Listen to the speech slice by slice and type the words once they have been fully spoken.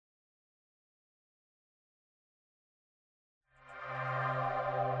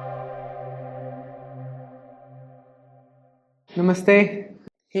Namaste.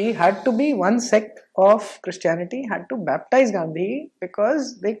 He had to be one sect of Christianity, had to baptize Gandhi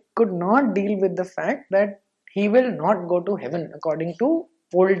because they could not deal with the fact that he will not go to heaven according to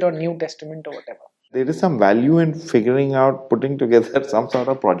Old or New Testament or whatever. There is some value in figuring out, putting together some sort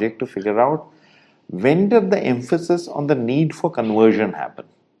of project to figure out when did the emphasis on the need for conversion happen?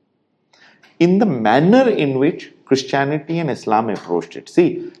 In the manner in which Christianity and Islam approached it.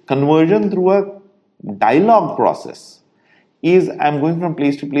 See, conversion through a dialogue process is I'm going from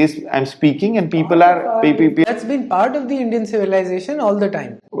place to place, I'm speaking, and people are. That's been part of the Indian civilization all the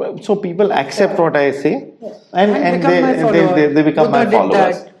time. So people accept what I say and become my follower. they become Buddha my did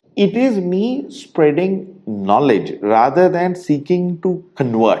followers. that. It is me spreading knowledge rather than seeking to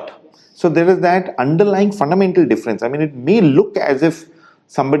convert. So there is that underlying fundamental difference. I mean, it may look as if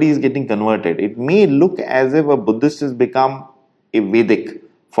somebody is getting converted. It may look as if a Buddhist has become a Vedic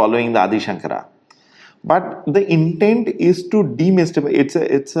following the Adi Shankara. But the intent is to demystify.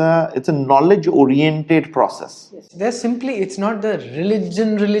 It's a knowledge oriented process. They're simply, it's not the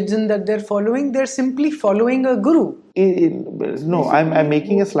religion that they're following, they're simply following a guru. No, I'm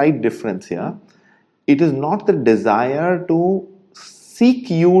making a slight difference here. It is not the desire to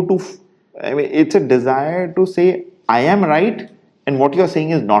seek you to. I mean, it's a desire to say I am right and what you're saying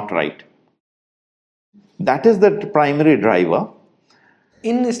is not right. That is the primary driver.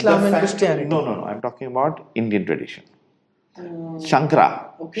 In Islam and Christianity. No. I'm talking about Indian tradition.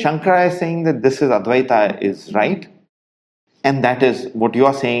 Shankara. Okay. Shankara is saying that this is Advaita is right, and that is what you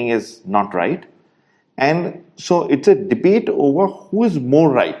are saying is not right. And so it's a debate over who is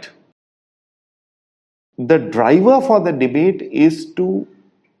more right. The driver for the debate is to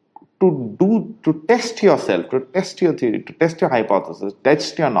test yourself, to test your theory, to test your hypothesis,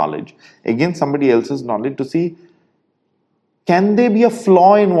 test your knowledge against somebody else's knowledge to see, can there be a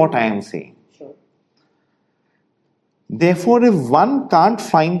flaw in what I am saying? Sure. Therefore, if one can't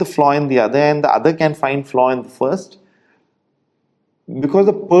find the flaw in the other and the other can find flaw in the first, because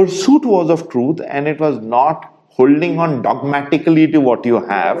the pursuit was of truth and it was not holding on dogmatically to what you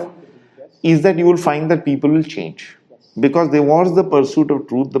have, is that you will find that people will change. Because there was the pursuit of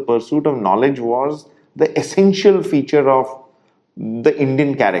truth, the pursuit of knowledge was the essential feature of the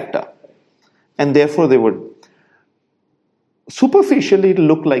Indian character. And therefore they would. Superficially, it will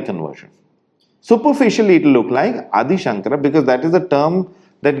look like conversion. Superficially, it will look like Adi Shankara because that is the term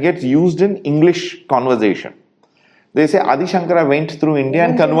that gets used in English conversation. They say Adi Shankara went through India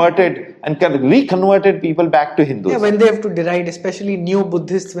and converted and reconverted people back to Hindus. Yeah, when they have to deride, especially new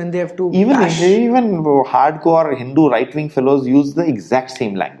Buddhists, when they have to even hardcore Hindu right-wing fellows use the exact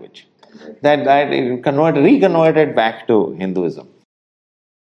same language. That reconverted back to Hinduism.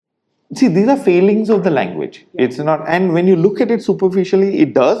 See, these are failings of the language. Yeah. It's not, and when you look at it superficially,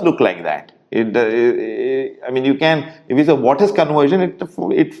 it does look like that. I mean, you can, if you say what is conversion, it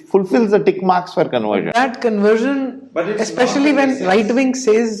fulfills the tick marks for conversion. That conversion, especially when right wing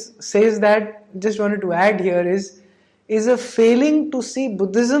says that, just wanted to add here is a failing to see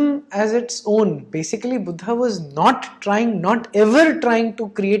Buddhism as its own. Basically, Buddha was not ever trying to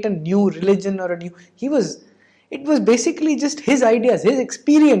create a new religion or it was basically just his ideas, his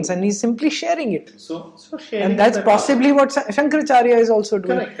experience, and he's simply sharing it. So sharing. And that's possibly what Shankaracharya is also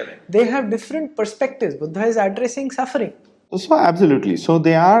doing. Correct. They have different perspectives. Buddha is addressing suffering. So absolutely. So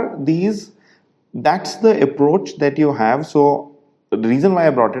they are these, that's the approach that you have. So the reason why I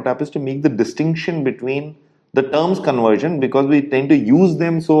brought it up is to make the distinction between the terms conversion, because we tend to use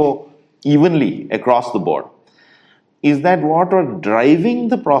them so evenly across the board. Is that what was driving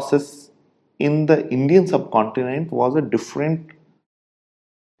the process in the Indian subcontinent was a different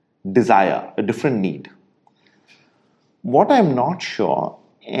desire, a different need. What I'm not sure,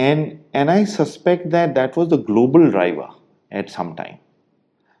 and I suspect that was the global driver at some time.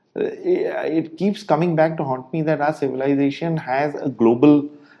 It keeps coming back to haunt me that our civilization has a global,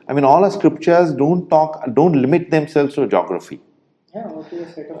 I mean, all our scriptures don't limit themselves to geography. Yeah,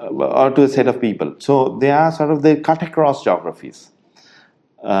 or to a set of people. So they are they cut across geographies.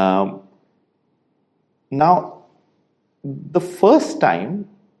 Now, the first time,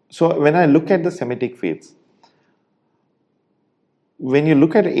 so when I look at the Semitic faiths, when you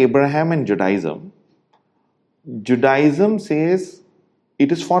look at Abraham and Judaism says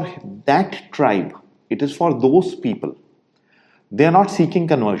it is for that tribe, it is for those people. They are not seeking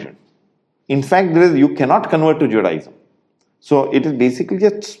conversion. In fact, you cannot convert to Judaism. So it is basically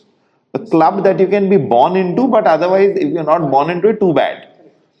just a club that you can be born into, but otherwise, if you're not born into it, too bad.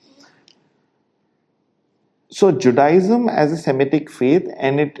 So Judaism as a Semitic faith,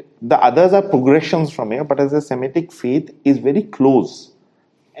 and the others are progressions from here, but as a Semitic faith is very close,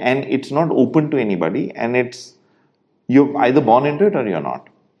 and it's not open to anybody, and You're either born into it or you're not.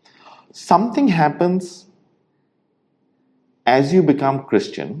 Something happens as you become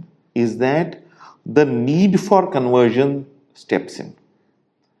Christian is that the need for conversion steps in.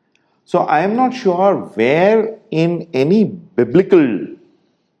 So I am not sure where in any biblical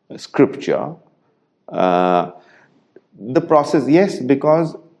scripture the process, yes,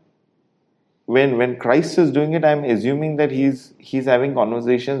 because when Christ is doing it, I'm assuming that he's having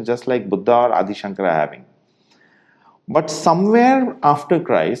conversations just like Buddha or Adi Shankara are having. But somewhere after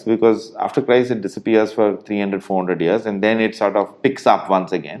Christ, because after Christ it disappears for 300, 400 years and then it sort of picks up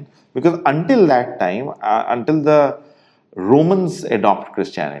once again. Because until that time, until the Romans adopt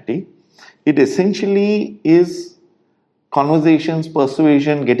Christianity, it essentially is conversations,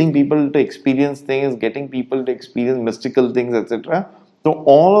 persuasion, getting people to experience things, getting people to experience mystical things, etc. So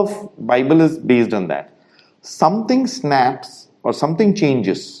all of Bible is based on that. Something snaps or something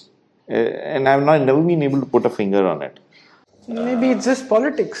changes, and I've never been able to put a finger on it. Maybe it's just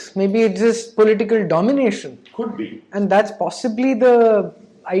politics. Maybe it's just political domination. Could be. And that's possibly the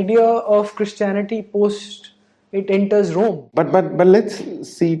idea of Christianity post it enters Rome. But let's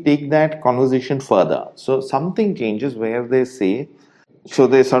see, take that conversation further. So something changes where they say, so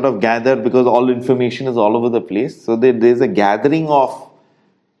they sort of gather because all information is all over the place. So there's a gathering of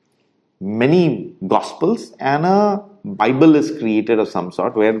many gospels and a Bible is created of some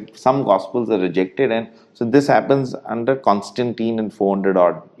sort where some gospels are rejected, and so this happens under Constantine in 400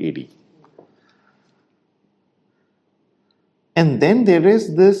 odd AD. And then there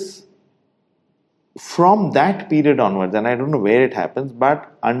is this, from that period onwards, and I don't know where it happens,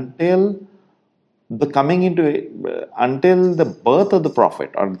 but until the birth of the Prophet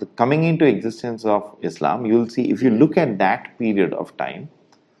or the coming into existence of Islam, you will see, if you look at that period of time,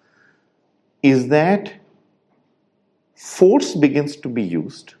 is that force begins to be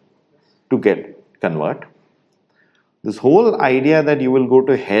used to convert. This whole idea that you will go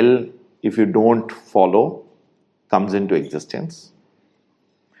to hell if you don't follow comes into existence.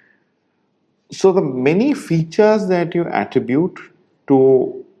 So the many features that you attribute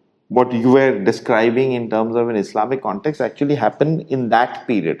to what you were describing in terms of an Islamic context actually happen in that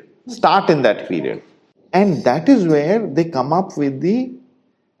period, start in that period. And that is where they come up with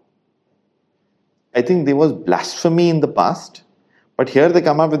I think there was blasphemy in the past, but here they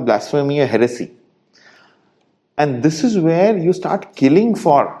come up with blasphemy or heresy. And this is where you start killing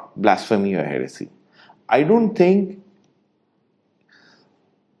for blasphemy or heresy. I don't think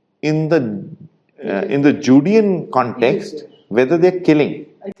in the Judean context whether they're killing.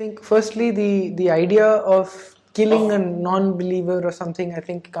 I think firstly the idea of killing a non-believer or something, I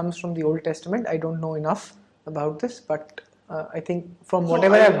think comes from the Old Testament. I don't know enough about this, but I think from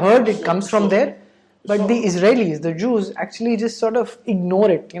whatever I've heard, it comes from there. But the Israelis, the Jews, actually just sort of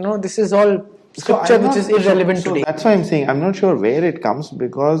ignore it. This is all scripture which is irrelevant today. That's why I'm saying I'm not sure where it comes,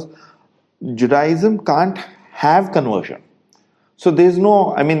 because Judaism can't have conversion. So there's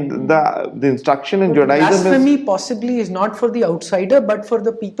no, the instruction in Judaism blasphemy possibly is not for the outsider, but for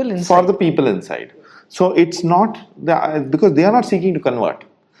the people inside. For the people inside. So it's not, because they are not seeking to convert.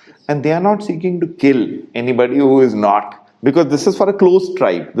 And they are not seeking to kill anybody who is not. Because this is for a closed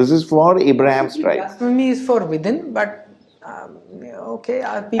tribe. This is for Abraham's tribe. Blasphemy is for within, but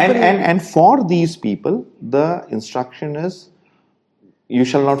people... And for these people, the instruction is, you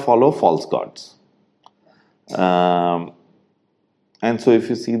shall not follow false gods. And so if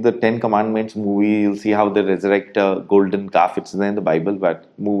you see the 10 Commandments movie, you'll see how they resurrect a golden calf. It's there in the Bible, but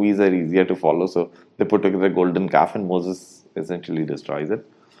movies are easier to follow. So they put together a golden calf and Moses essentially destroys it.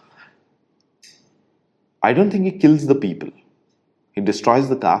 I don't think he kills the people. He destroys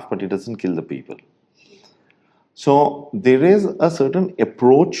the calf, but he doesn't kill the people. So there is a certain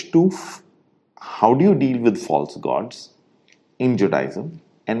approach to how do you deal with false gods in Judaism,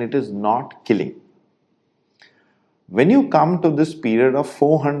 and it is not killing. When you come to this period of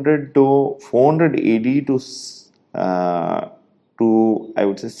 400 AD to I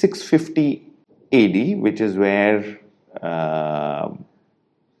would say 650 AD, which is where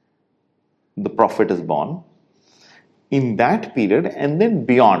the Prophet is born, in that period and then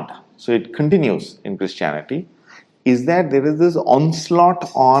beyond, so it continues in Christianity, is that there is this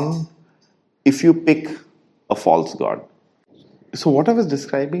onslaught on if you pick a false god. So what I was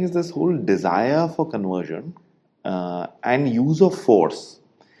describing is this whole desire for conversion and use of force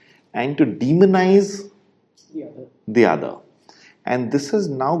and to demonize the other. And this is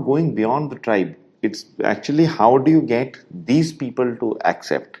now going beyond the tribe. It's actually how do you get these people to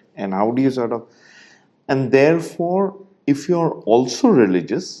accept, and how do you and therefore if you're also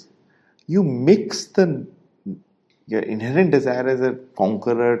religious, you mix your inherent desire as a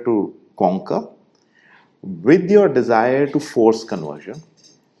conqueror to conquer with your desire to force conversion,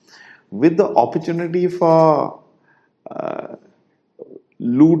 with the opportunity for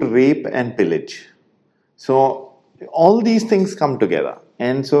loot, rape, and pillage. So all these things come together,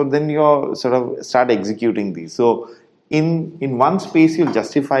 and so then you sort of start executing these. So in one space you'll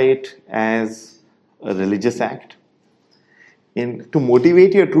justify it as a religious act. To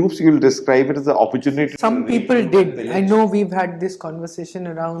motivate your troops, you'll describe it as an opportunity. Some people did. I know we've had this conversation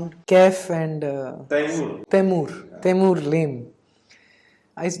around Kaif and Taimur Lame.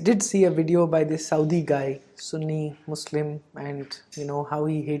 I did see a video by this Saudi guy, Sunni Muslim, and how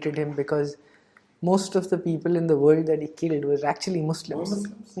he hated him because most of the people in the world that he killed were actually Muslims.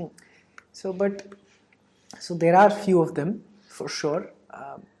 So there are few of them for sure,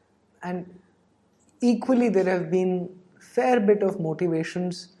 and equally there have been fair bit of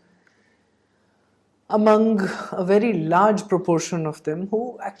motivations among a very large proportion of them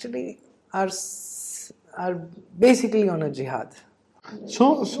who actually are basically on a jihad.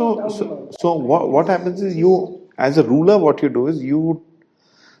 So what happens is, you as a ruler, what you do is, you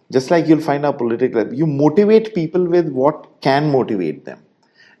just like you'll find a political, you motivate people with what can motivate them,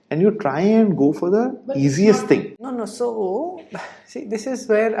 and you try and go for the easiest thing. No. So see, this is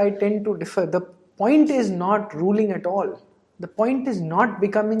where I tend to differ. The point is not ruling at all. The point is not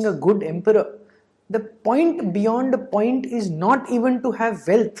becoming a good emperor. The point beyond the point is not even to have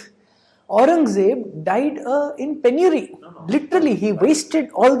wealth. Aurangzeb died in penury. Literally, he wasted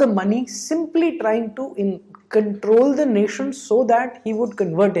all the money simply trying to control the nation so that he would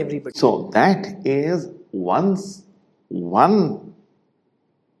convert everybody. So that is one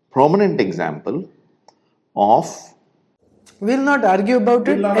prominent example of. We'll not argue about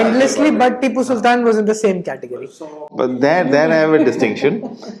it endlessly, but Tipu Sultan was in the same category. But there I have a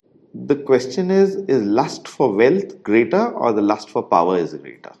distinction. The question is lust for wealth greater or the lust for power is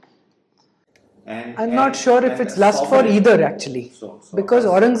greater? I'm not sure if it's lust for either actually, because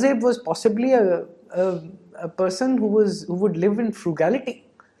Aurangzeb was possibly a person who would live in frugality.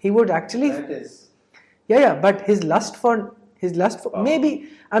 He would actually, but his lust for maybe,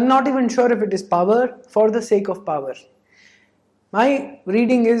 I'm not even sure if it is power for the sake of power. My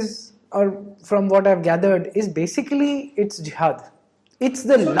reading is, or from what I've gathered, is basically it's jihad. It's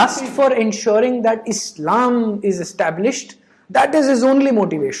the lust for ensuring that Islam is established. That is his only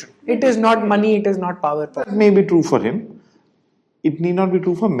motivation. It is not money, it is not power. That may be true for him. It need not be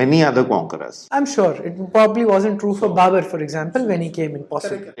true for many other conquerors. I'm sure it probably wasn't true for Babur, for example, when he came in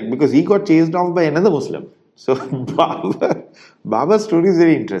possibly. Because he got chased off by another Muslim. So Babur's story is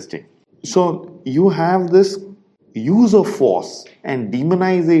very interesting. So you have this use of force and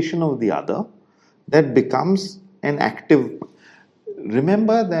demonization of the other that becomes an active.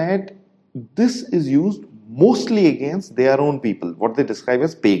 Remember that this is used mostly against their own people, what they describe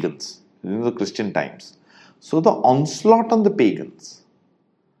as pagans in the Christian times. So the onslaught on the pagans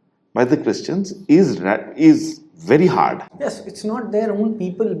by the Christians is very hard. Yes, it's not their own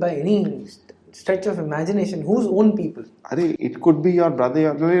people by any stretch of imagination. Whose own people? It could be your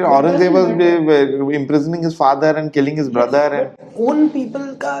brother. Aurangzeb was imprisoning his father and killing his brother. Own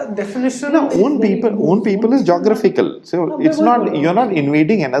people ka definition. No, own people is geographical. So it's not, you're not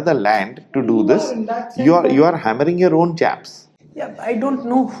invading another land to do this. You are hammering your own chaps. Yeah, I don't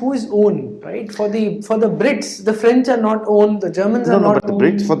know who is own, right? For the Brits, the French are not own, the Germans are not own.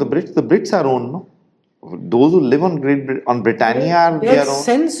 The Brits are own, no? Those who live on Britannia are their own.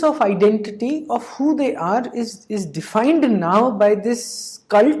 Sense of identity of who they are is defined now by this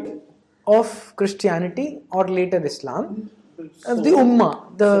cult of Christianity or later Islam, of the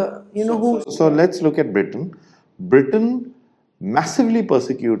Ummah. So let's look at Britain. Britain massively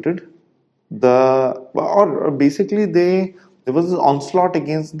persecuted there was this onslaught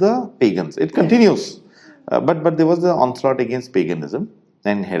against the pagans. It continues, but there was the onslaught against paganism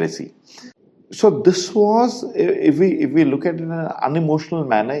and heresy. So this was, if we look at it in an unemotional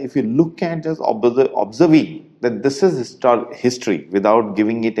manner, if you look at just observing that this is history without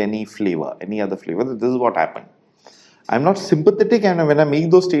giving it any other flavor, that this is what happened. I'm not sympathetic, and when I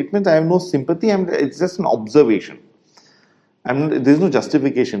make those statements, I have no sympathy. It's just an observation. There's no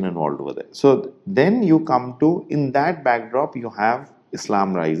justification involved over there. So then you come to, in that backdrop, you have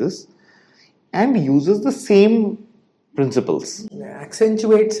Islam rises and uses the same principles.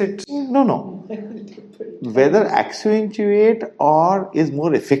 Accentuates it. No. Whether accentuate or is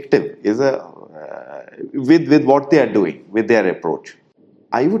more effective is with what they are doing, with their approach.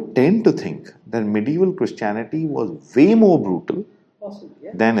 I would tend to think that medieval Christianity was way more brutal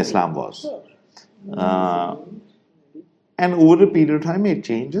than Islam was. And over a period of time it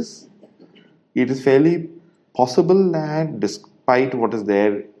changes. It is fairly possible that despite what is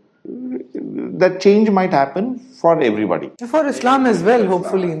there, that change might happen for everybody. For Islam as well,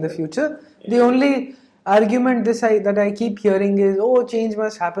 hopefully in the future. The only argument that I keep hearing is, oh, change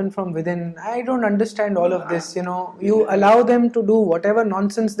must happen from within. I don't understand all of this. You allow them to do whatever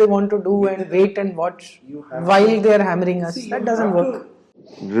nonsense they want to do and wait and watch while they are hammering us. That doesn't work.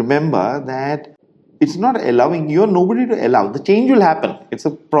 Remember that it's not allowing, you're nobody to allow. The change will happen. It's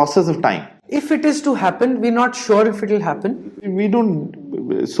a process of time. If it is to happen, we're not sure if it will happen. We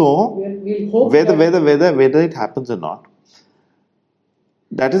don't, so We'll hope whether it happens or not,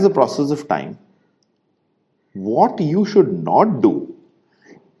 that is a process of time. What you should not do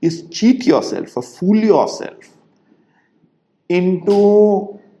is cheat yourself or fool yourself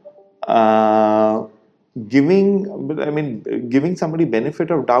into giving somebody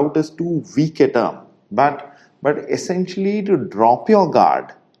benefit of doubt is too weak a term, but essentially to drop your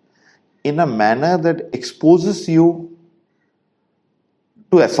guard in a manner that exposes you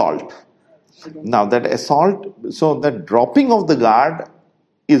to assault. Now that assault, so that dropping of the guard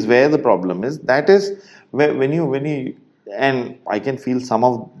is where the problem is. That is when you, and I can feel some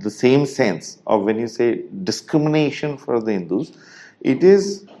of the same sense of when you say discrimination for the Hindus, it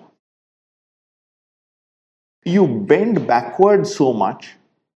is you bend backwards so much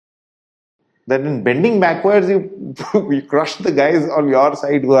that in bending backwards you crush the guys on your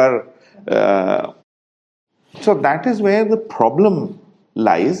side who are. So that is where the problem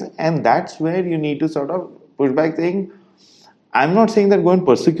lies, and that's where you need to sort of push back, saying, I'm not saying that go and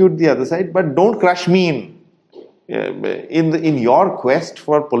persecute the other side, but don't crush me in your quest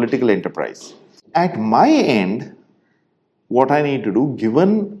for political enterprise. At my end, what I need to do,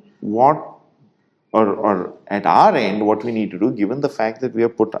 given what, or at our end, what we need to do, given the fact that we are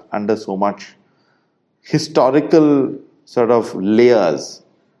put under so much historical sort of layers,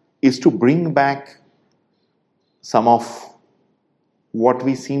 is to bring back some of what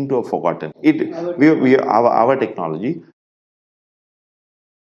we seem to have forgotten. Our technology.